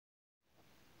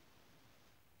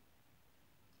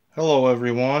Hello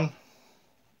everyone.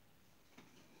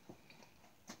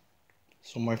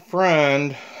 So my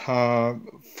friend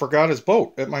forgot his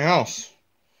boat at my house.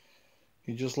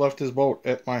 He just left his boat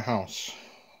at my house.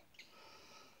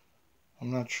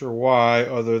 I'm not sure why,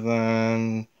 other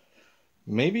than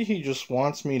maybe he just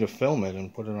wants me to film it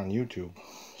and put it on YouTube.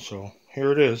 So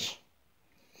here it is.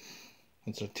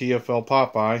 It's a TFL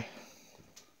Popeye.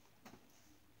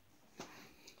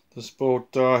 This boat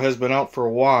has been out for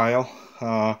a while.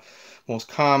 Most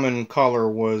common color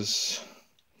was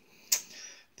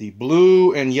the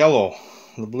blue and yellow.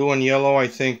 The blue and yellow, I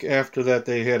think after that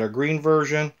they had a green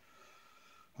version.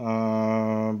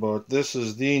 But this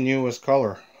is the newest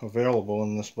color available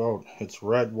in this boat. It's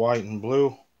red, white, and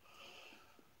blue.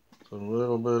 It's a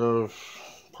little bit of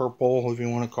purple, if you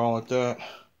want to call it that.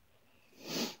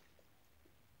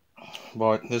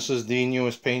 But this is the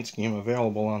newest paint scheme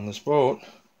available on this boat.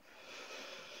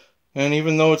 And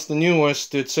even though it's the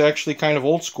newest, it's actually kind of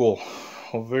old school.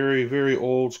 A very, very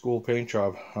old school paint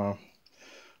job.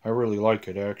 I really like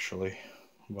it, actually.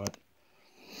 But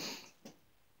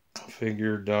I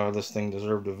figured this thing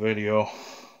deserved a video.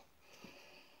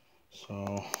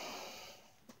 So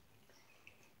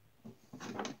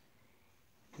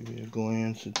give you a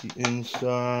glance at the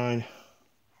inside.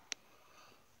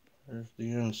 There's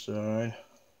the inside.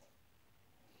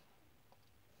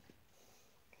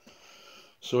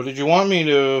 So did you want me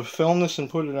to film this and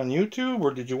put it on YouTube,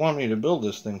 or did you want me to build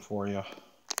this thing for you?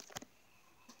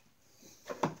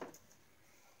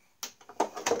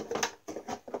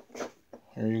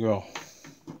 Here you go.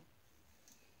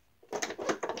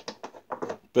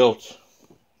 Built.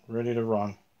 Ready to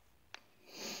run.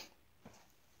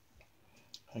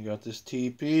 I got this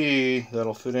TP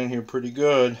that'll fit in here pretty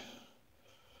good.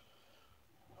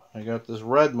 I got this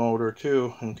red motor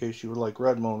too, in case you would like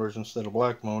red motors instead of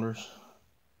black motors.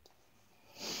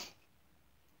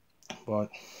 But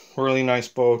really nice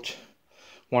boat.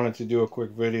 Wanted to do a quick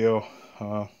video.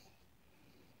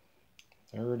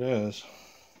 There it is.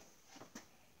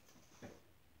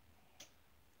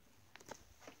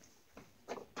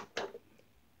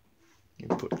 You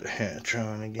put the hatch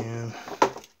on again.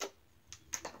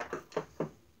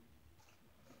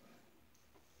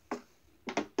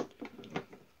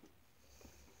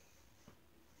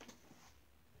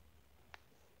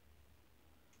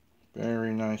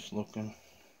 Very nice looking.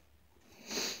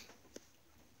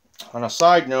 On a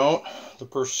side note, the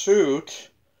Pursuit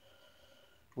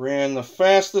ran the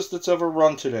fastest it's ever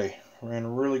run today. Ran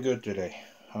really good today.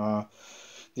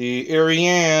 The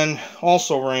Ariane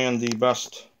also ran the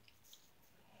best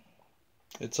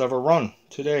it's ever run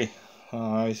today.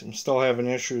 I'm still having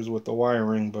issues with the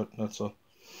wiring, but that's a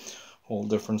whole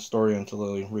different story until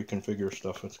they reconfigure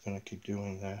stuff. It's going to keep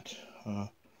doing that. I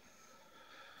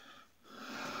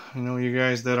know you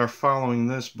guys that are following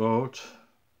this boat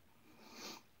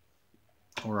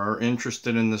or are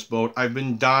interested in this boat. I've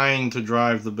been dying to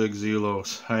drive the Big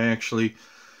Zelos. I actually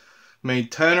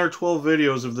made 10 or 12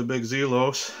 videos of the Big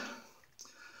Zelos.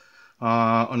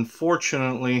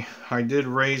 Unfortunately, I did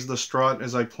raise the strut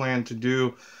as I planned to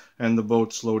do, and the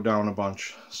boat slowed down a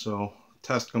bunch. So,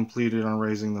 test completed on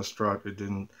raising the strut. It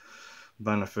didn't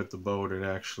benefit the boat. It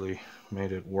actually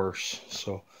made it worse.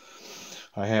 So,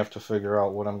 I have to figure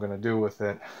out what I'm going to do with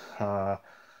it.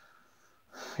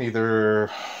 Either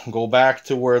go back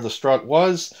to where the strut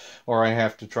was, or I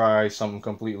have to try something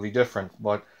completely different.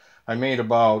 But I made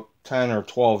about 10 or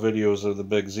 12 videos of the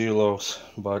Big Zelos,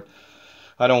 but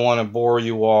I don't want to bore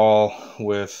you all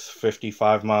with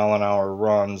 55-mile-an-hour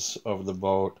runs of the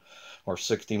boat, or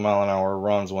 60-mile-an-hour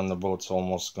runs when the boat's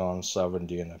almost gone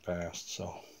 70 in the past.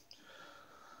 So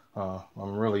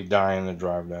I'm really dying to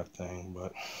drive that thing.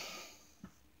 But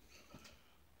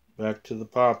back to the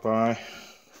Popeye.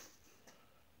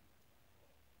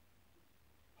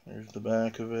 There's the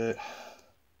back of it.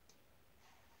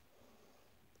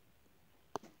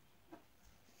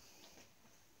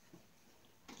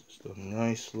 Just a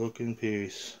nice looking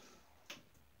piece.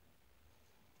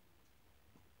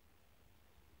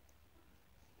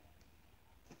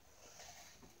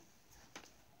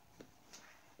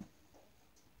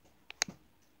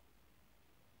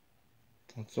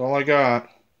 That's all I got.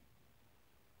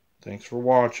 Thanks for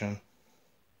watching.